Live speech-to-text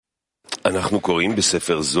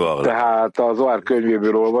Tehát a Zohar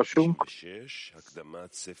könyvéből olvasunk,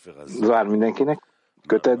 Zohar mindenkinek,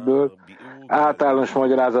 kötetből. Általános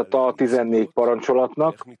magyarázata a 14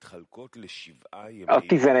 parancsolatnak. A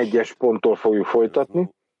 11-es ponttól fogjuk folytatni.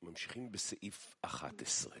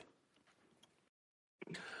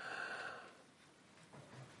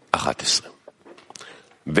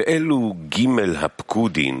 ואלו ג'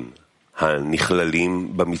 הפקודין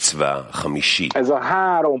הנכללים במצווה חמישית. Ez a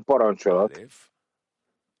 3 parancsolat,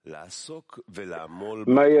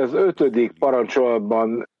 mely az 5.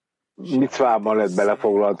 parancsolatban, micvában lett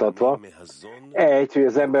belefoglaltatva. Egy, hogy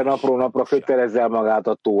az ember napról napra kötelezze el magát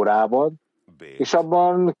a Tórában, és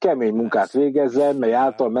abban kemény munkát végezzen, mely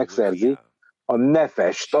által megszerzi a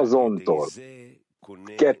nefest a zontól.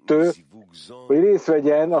 2, hogy részt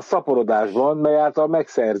vegyen a szaporodásban, mely által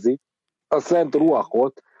megszerzi a szent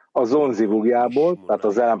ruachot a zon zivugjából, tehát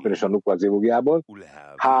az Elempin és a Nukva zivugjából.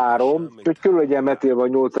 3, hogy körül legyen metélve a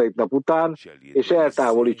 8. nap után, és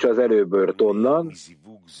eltávolítsa az erőbört onnan,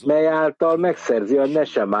 mely által megszerzi a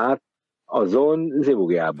nesemát a zon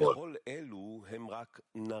zivugjából.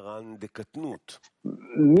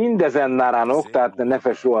 Mindezen naránok, tehát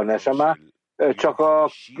nefes ruha nesemá, csak a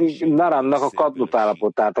naránnak a katnut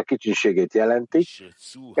állapotát, a kicsinségét jelentik.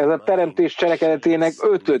 Ez a teremtés cselekedetének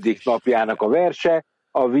 5. napjának a verse,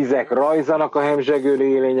 a vizek rajzanak a hemzsegő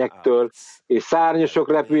élényektől, és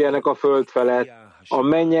szárnyasok repüljenek a föld felett, a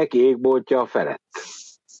mennyek égboltja felett.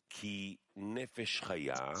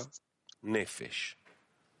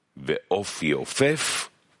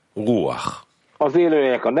 Az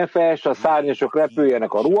élőlények a nefes, a szárnyasok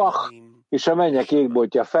repüljenek a ruach, és a mennyek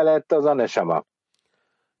égboltja felett az a nesama.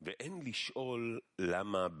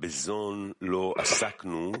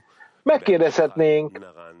 Megkérdezhetnénk,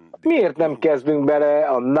 miért nem kezdünk bele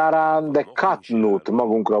a narán, de katnut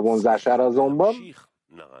magunkra vonzására azonban,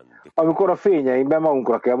 amikor a fényeinkben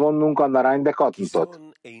magunkra kell vonnunk a narán, de katnutot.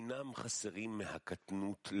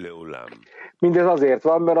 Mindez azért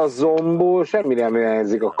van, mert a zomból semmi nem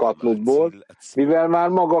hiányzik a katnutból, mivel már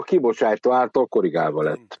maga a kibocsátó által korrigálva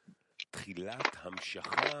lett.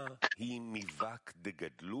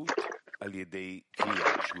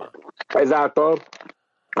 Ezáltal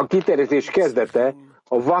a kiterjesztés kezdete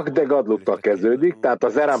a vak de gadluttal kezdődik, tehát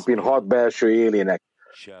az Erampin 6 belső élének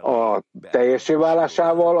a teljessé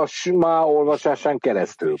válásával a Smá olvasásán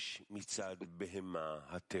keresztül.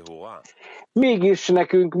 Mégis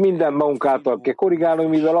nekünk minden magunk által kell korrigálnunk,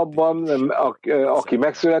 mivel abban, aki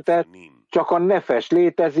megszületett, csak a nefes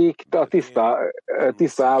létezik a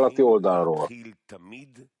tiszta állati oldalról.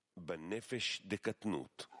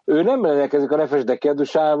 Ő nem rendelkezik a nefes de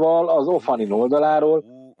kedusával az ofanin oldaláról,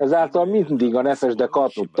 ezáltal mindig a nefes de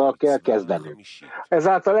katnuttal kell kezdenünk.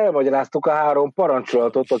 Ezáltal elmagyaráztuk a 3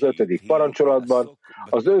 parancsolatot az 5. parancsolatban.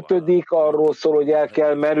 Az 5. arról szól, hogy el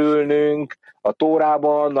kell merülnünk a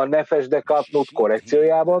Tórában, a nefes de katnut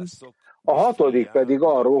korrekciójában. A 6. pedig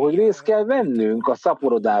arról, hogy részt kell vennünk a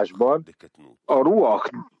szaporodásban, a ruach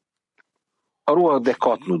de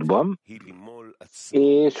katnutban,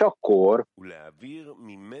 és akkor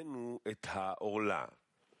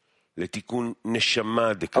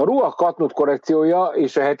a ruach katnut korrekciója,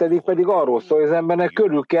 és a 7. pedig arról szól, hogy az embernek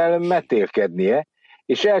körül kell metélkednie,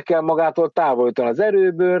 és el kell magától távolítani az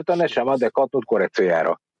erőbört a nesama de katnut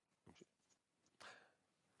korrekciójára.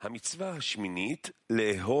 המצווה השמינית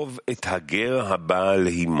לאהוב את הגר הבא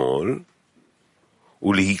להימול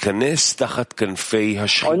ולהיכנס תחת כנפי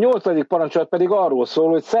השכינה. A 8. parancsolat pedig arról szól,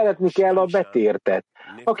 hogy szeretni kell a betértet,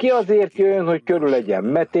 aki azért jön, hogy körül legyen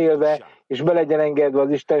metélve, és be legyen engedve az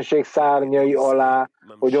Istenség szárnyai alá,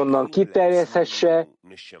 hogy onnan kiterjeszthesse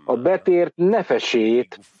a betért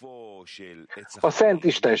nefesét a Szent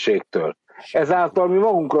Istenségtől. Ezáltal mi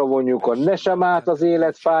magunkra vonjuk a nesemát az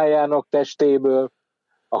élet fájának testéből,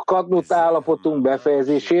 a katnut állapotunk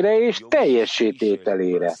befejezésére és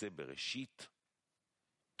teljesítételére.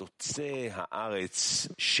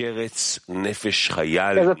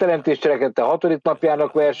 Ez a teremtés cselekedete 6.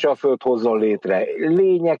 napjának verse, a föld hozzon létre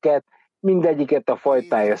lényeket, mindegyiket a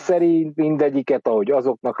fajtája szerint, mindegyiket, ahogy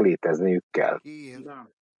azoknak létezniük kell.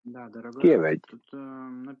 Да, дорогой. Кеведь. Тут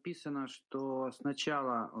написано, что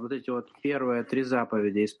сначала вот эти вот первые 3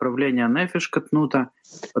 заповеди: исправление нефеш катнута,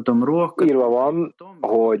 потом руах Írva van,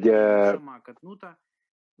 hogy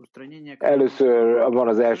először van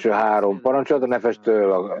az első 3 parancsolat, a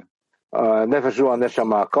nefestől a nefes ruha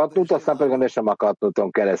nesama katnut, aztán pedig a nesama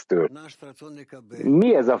katnuton keresztül.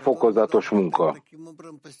 Mi ez a fokozatos munka?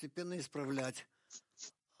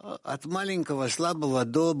 От маленького слабого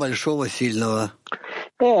до большого сильного.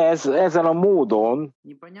 Ezen a módon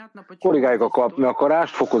korrigáljuk a kapni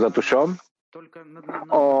akarást fokozatosan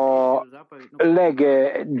a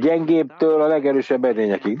leggyengébbtől a legerősebb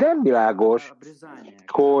edényekig. De nem világos,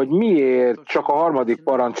 hogy miért csak a harmadik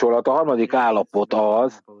parancsolat, a harmadik állapot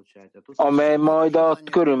az, amely majd a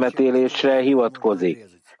körülmetélésre hivatkozik.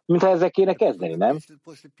 Mintha ezzel kéne kezdeni, nem?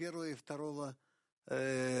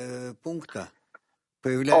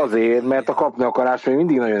 Azért, mert a kapni akarás még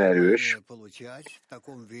mindig nagyon erős,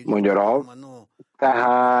 mondja Rav.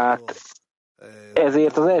 Tehát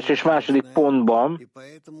ezért az első és második pontban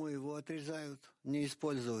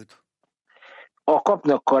a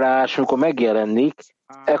kapni akarás, amikor megjelenik,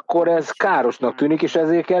 akkor ez károsnak tűnik, és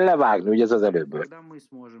ezért kell levágni, ugye ez az előbből.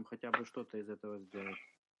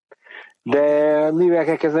 De mivel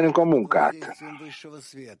kell kezdenünk a munkát?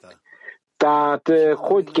 Tehát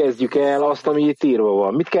hogy kezdjük el azt, ami itt írva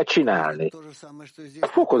van? Mit kell csinálni?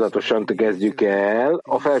 Fokozatosan kezdjük el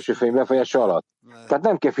a felső fény befolyása alatt. Tehát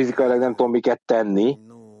nem kell fizikailag nem tudom miket tenni,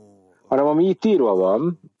 hanem ami itt írva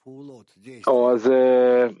van,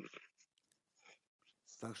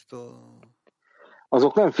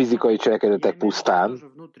 azok nem fizikai cselekedetek pusztán,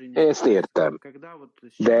 ezt értem.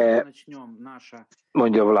 De,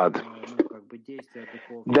 mondja Vlad,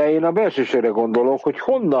 de én a belsőségre gondolok, hogy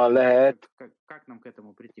honnan lehet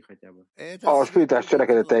a spiritás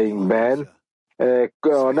cselekedeteinkben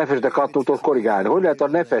a nefes de katnutot korrigálni. Hogy lehet a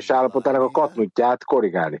nefes állapotának a katnutját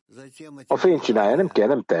korrigálni? A fény csinálja, nem kell,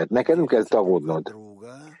 nem tehet, neked nem kell aggódnod.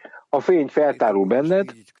 A fény feltárul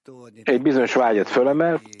benned, egy bizonyos vágyat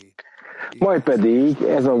fölemel, majd pedig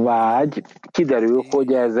ez a vágy kiderül,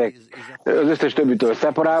 hogy ezek az összes többitől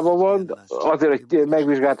szeparálva van, azért, hogy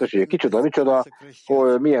megvizsgáltas, hogy micsoda,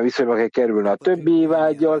 hogy milyen viszonyban kell kerülni a többi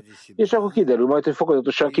vágyal, és akkor kiderül majd, hogy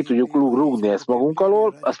fokozatosan ki tudjuk rúgni ezt magunk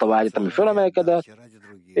alól, azt a vágyat, ami fölemelkedett,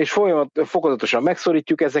 és fokozatosan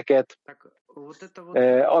megszorítjuk ezeket,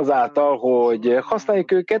 azáltal, hogy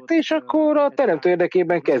használjuk őket, és akkor a teremtő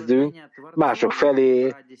érdekében kezdünk mások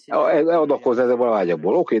felé adakozni ezekből a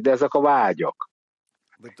vágyakból. Oké, de ezek a vágyak,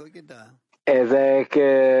 ezek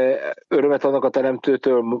örömet adnak a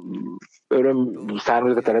teremtőtől, öröm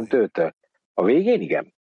származik a teremtőtől? A végén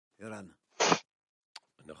igen.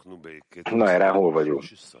 Na, erre hol vagyunk?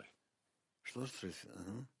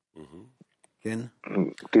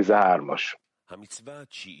 13-as.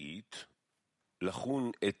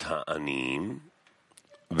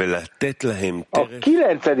 A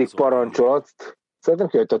 9. parancsolat, szerintem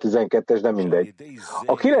kijött a 12-es, de mindegy.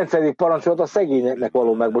 A 9. parancsolat a szegényeknek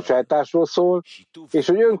való megbocsátásról szól, és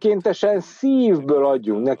hogy önkéntesen szívből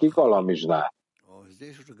adjunk nekik alamizsnát.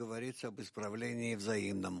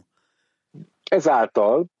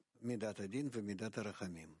 Ezáltal,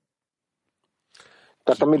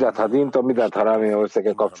 tehát a midat hadint, a midat haramén össze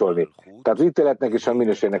kell kapcsolni. Tehát az ítéletnek és a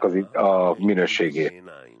minőségnek a minőségét.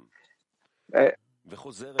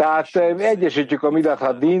 Tehát egyesítjük a midat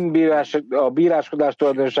hadin, a bíráskodás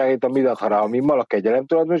tulajdonságait a midat haramimmal, a kegyelem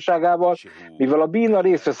tulajdonságával, mivel a bína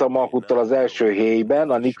részt vesz a malkuttal az első héjben,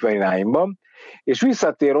 a nikveináimban, és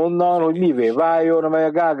visszatér onnan, hogy mivé váljon, amely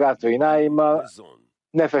a gágátveináimmal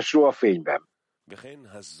nefesül a fényben.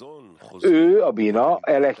 Ő, a bína,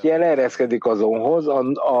 elekjel ereszkedik a zonhoz,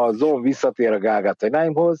 a zon visszatér a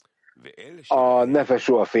gágátveináimhoz, a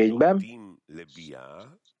nefesül a fényben,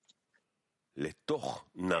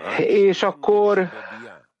 és akkor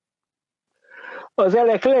az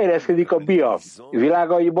elek leereszkedik a bia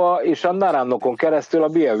világaiba, és a naránokon keresztül a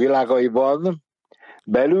bia világaiban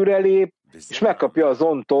belülre lép, és megkapja az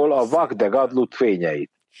zontól a Vak de Gadlut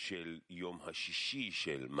fényeit.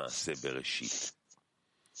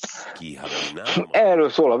 Erről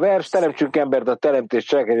szól a vers, teremtsünk embert a teremtés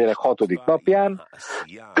cselekedének 6. napján,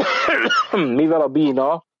 mivel a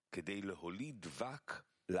bína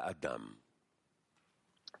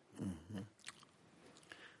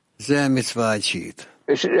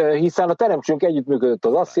és hiszen a teremtsünk együttműködött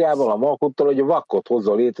az Assziával, a Malkuttal, hogy a vakkot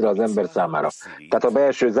hozza létre az ember számára. Tehát a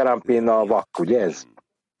belső zerampén a vakk, ugye ez?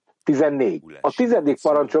 14. A 10.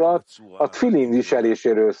 parancsolat a tfilin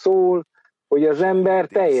viseléséről szól, hogy az ember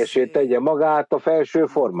teljessé tegye magát a felső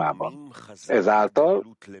formában.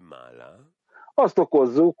 Ezáltal azt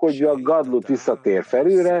okozzuk, hogy a gadlut visszatér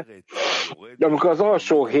felülre, amikor az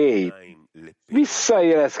alsó héj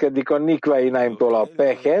visszaéleszkedik a nikveináimtól a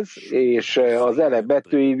pekhez, és az ele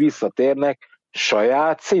betűi visszatérnek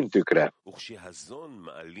saját szintükre.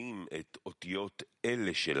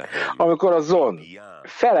 Amikor a zon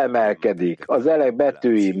felemelkedik az ele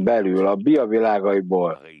betűin belül a bia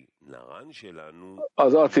világaiból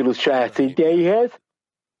az acilus saját szintjeihez,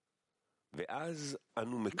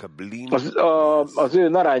 az ő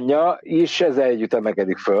naranja is ezzel együtt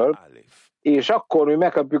emelkedik föl, és akkor mi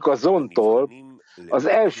megkapjuk a zontól az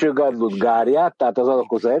első gadlut gárját, tehát az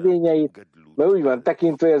adakozó edényeit, mert úgy van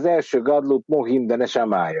tekintve, hogy az első gadlut mohim de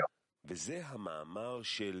nesamája.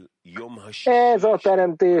 Ez a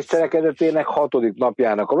teremtés cselekedetének 6.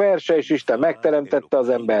 napjának a verse, és Isten megteremtette az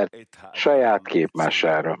embert saját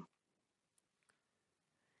képmására.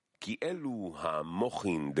 כי אלו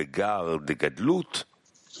המוחין דגר דגדלות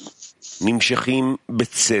נמשכים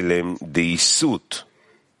בצלם דייסות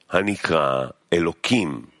הנקרא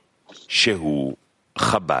אלוקים שהוא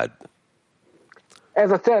חב"ד.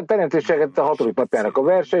 Ez a teremtés cselekedete a 6. napjának a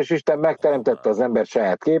verse, és Isten megteremtette az ember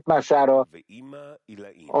saját képmására.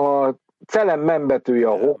 A celem mem betűje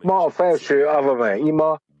a hokma, a felső avame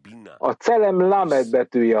ima, a celem lamed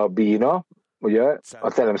betűje a bína, ugye, a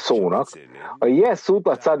celem szónak, a jeszút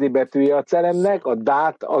a cadi betűje a celemnek, a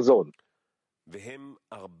dát azon.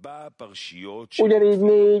 Ugyanígy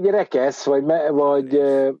 4 rekesz, vagy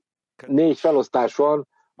 4 felosztás van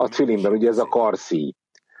a tfilinben, ugye ez a karszíj.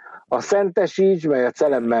 A szentesíts, mely a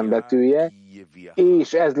celem mem betűje,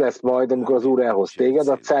 és ez lesz majd, amikor az Úr elhoz téged,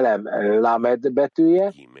 a celem lamed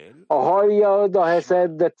betűje, a halljad a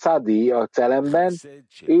heszed de cadi a celemben,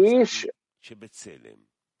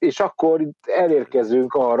 és akkor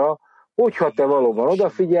elérkezünk arra, hogyha te valóban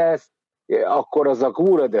odafigyelsz, akkor az a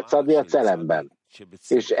kvúra de cadi a celemben.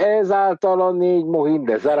 És ezáltal a 4 mohin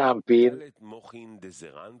de zerámpin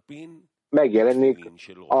megjelenik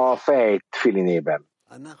a fej tfilinében.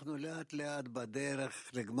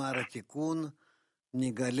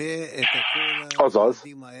 Azaz,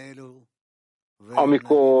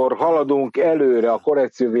 amikor haladunk előre a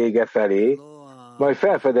korrekció vége felé, majd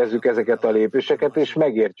felfedezzük ezeket a lépéseket, és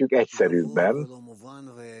megértjük egyszerűbben.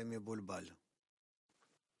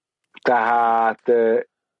 Tehát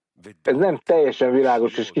ez nem teljesen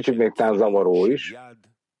világos, és kicsit még talán zavaró is.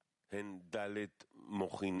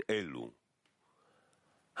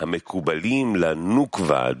 המקובלים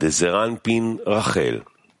לנוקבה דזרנפין רחל.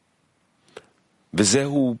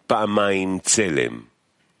 וזהו פעמיים צלם.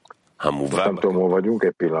 המובא vagyunk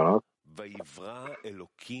egy pillanat.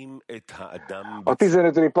 A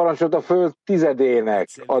 15. parancsot a föld tizedének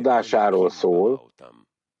adásáról szól.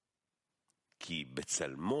 כי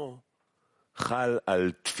בצלמו חל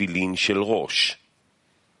על תפילין של ראש,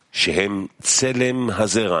 שהם צלם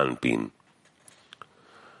הזרנפין.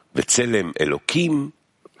 וצלם אלוקים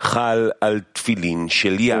חל על תפילין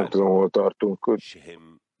של יד.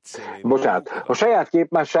 Bocsánat, a saját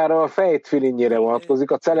képmására a fej tfilinjére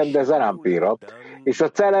vonatkozik a celem de zerámpira, és a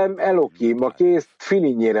celem Elokim, a kéz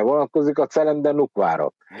tfilinjére vonatkozik a celem de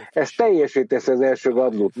nukvára. Ez teljesítesz az első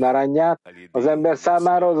gadlut naranyát, az ember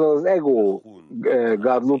számára az ego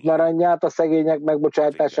gadlut naranyát, a szegények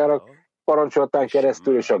megbocsátására parancsolatán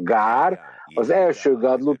keresztül, és a gár, az első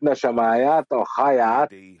gadlut nesamáját, a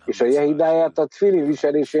haját és a jehidáját a tfilin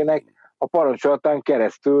viselésének a parancsolatán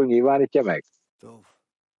keresztül nyilvánítja meg.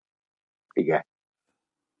 Igen.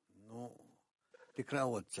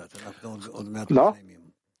 Na?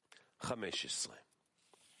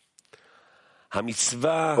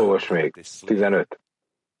 15. Olvas még. 15.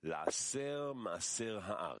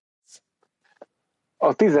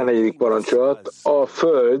 A 14. parancsolat a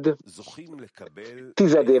föld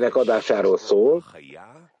tizedének adásáról szól.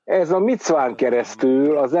 Ez a micván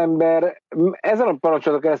keresztül az ember, ezen a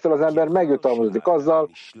parancsolaton keresztül az ember megjutalmazik azzal,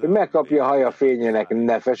 hogy megkapja a haja fényének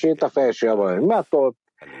nefesét, a felső javamától,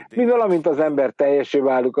 mivel amint az ember teljessé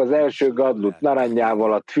válik az első gadlut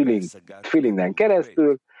naranyával a tfilinen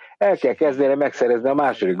keresztül, el kell kezdeni megszerezni a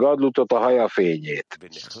második gadlutot, a haja fényét.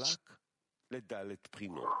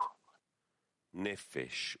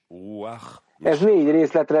 Ez 4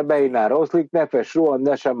 részletre Beinára oszlik, nefes, ruach,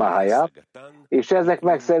 nesama, haja, és ezek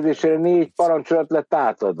megszerzésére 4 parancsolat lett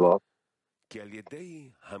átadva.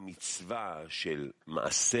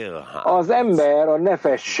 Az ember a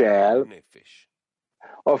nefessel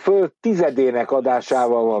a föld tizedének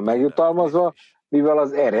adásával van megjutalmazva, mivel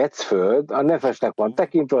az erec föld, a nefesnek van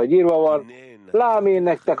tekintve, hogy írva van, lám én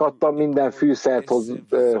nektek adtam minden fűszert,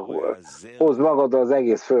 hoz magadra az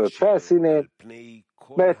egész föld felszínén,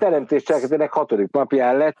 mert a teremtés cselekedetének 6.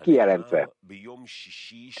 napján lett kijelentve.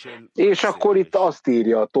 És akkor itt azt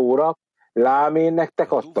írja a Tóra, lám én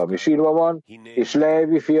nektek adtam, és írva van, és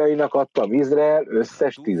Levi fiainak adtam Izrael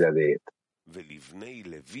összes tizedét.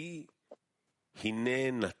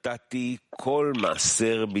 הנה נתתי כל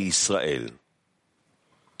מעשר בישראל,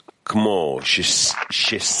 כמו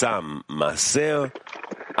ששם מעשר,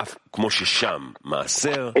 כמו ששם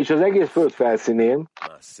מעשר, és az egész föld felszínén,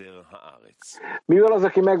 מעשר הארץ. mivel az,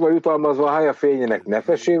 aki meg van jutalmazva a haja fényének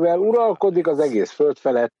nefesével, uralkodik az egész föld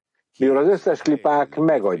felett, mivel az összes klipák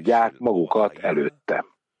megadják magukat előtte.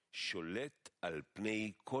 שולט על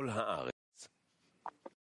פני כל הארץ.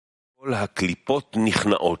 כל הקליפות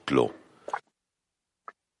נכנעות לו.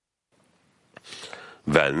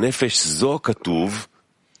 ועל נפש זו כתוב,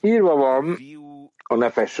 írva van a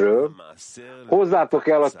nefesről, hozzátok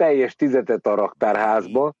el a teljes tizedet a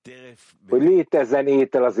raktárházba, hogy létezzen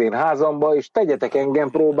étel az én házamba, és tegyetek engem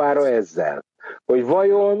próbára ezzel, hogy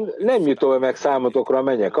vajon nem jutom meg számotokra a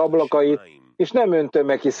mennyek ablakait, és nem öntöm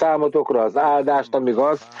meg ki számotokra az áldást, amíg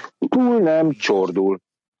az túl nem csordul.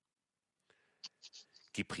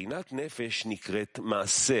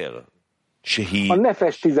 A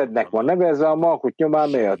nefes tizednek van nevezve, a malkut nyomán,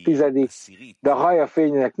 mely a tizedik, de a haja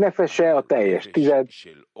fényének nefese a teljes tized,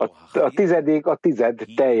 a tizedik a tized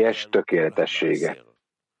teljes tökéletessége.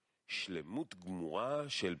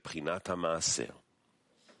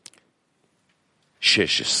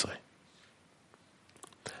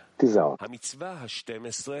 16.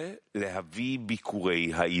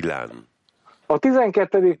 A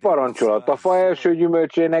 12. parancsolat a fa első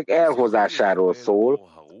gyümölcsének elhozásáról szól.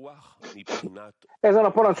 Ezen a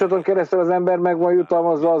parancsolaton keresztül az ember meg van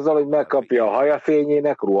jutalmazva azzal, hogy megkapja a haja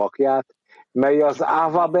fényének ruakját, mely az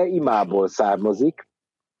Ávabe imából származik.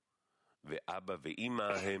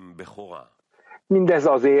 Mindez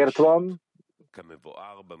azért van,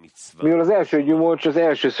 mivel az első gyümölcs az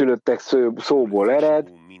elsőszülöttek szóból ered,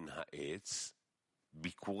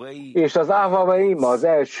 és az Ávabe ima az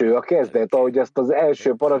első, a kezdet, ahogy ezt az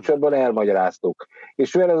első parancsolatban elmagyaráztuk.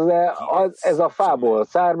 És mivel ez a fából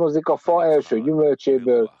származik, a fa első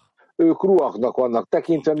gyümölcséből, ők ruaknak vannak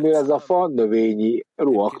tekintve, mivel ez a fa növényi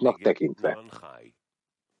ruaknak tekintve.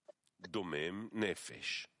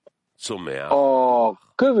 A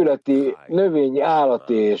kövületi növényi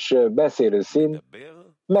állati és beszélő szín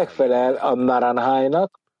megfelel a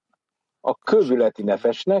naranhájnak, a kövületi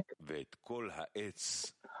nefesnek,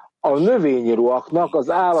 a növényi ruaknak, az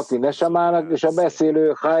állati nesamának és a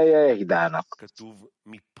beszélő hajehidának.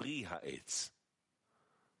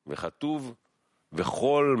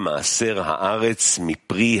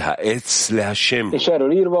 És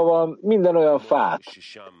erről írva van minden olyan fát,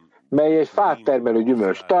 mely egy fát termelő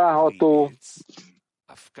gyümölcs található,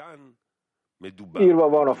 írva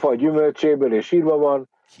van a fa gyümölcséből, és írva van,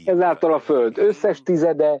 ezáltal a föld összes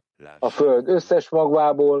tizede, a föld összes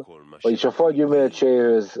magvából, vagyis a fa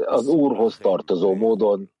gyümölcséhöz, az Úrhoz tartozó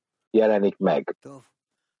módon jelenik meg.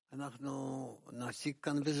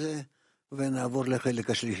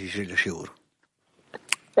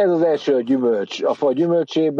 Ez az első gyümölcs a fa gyümölcséből.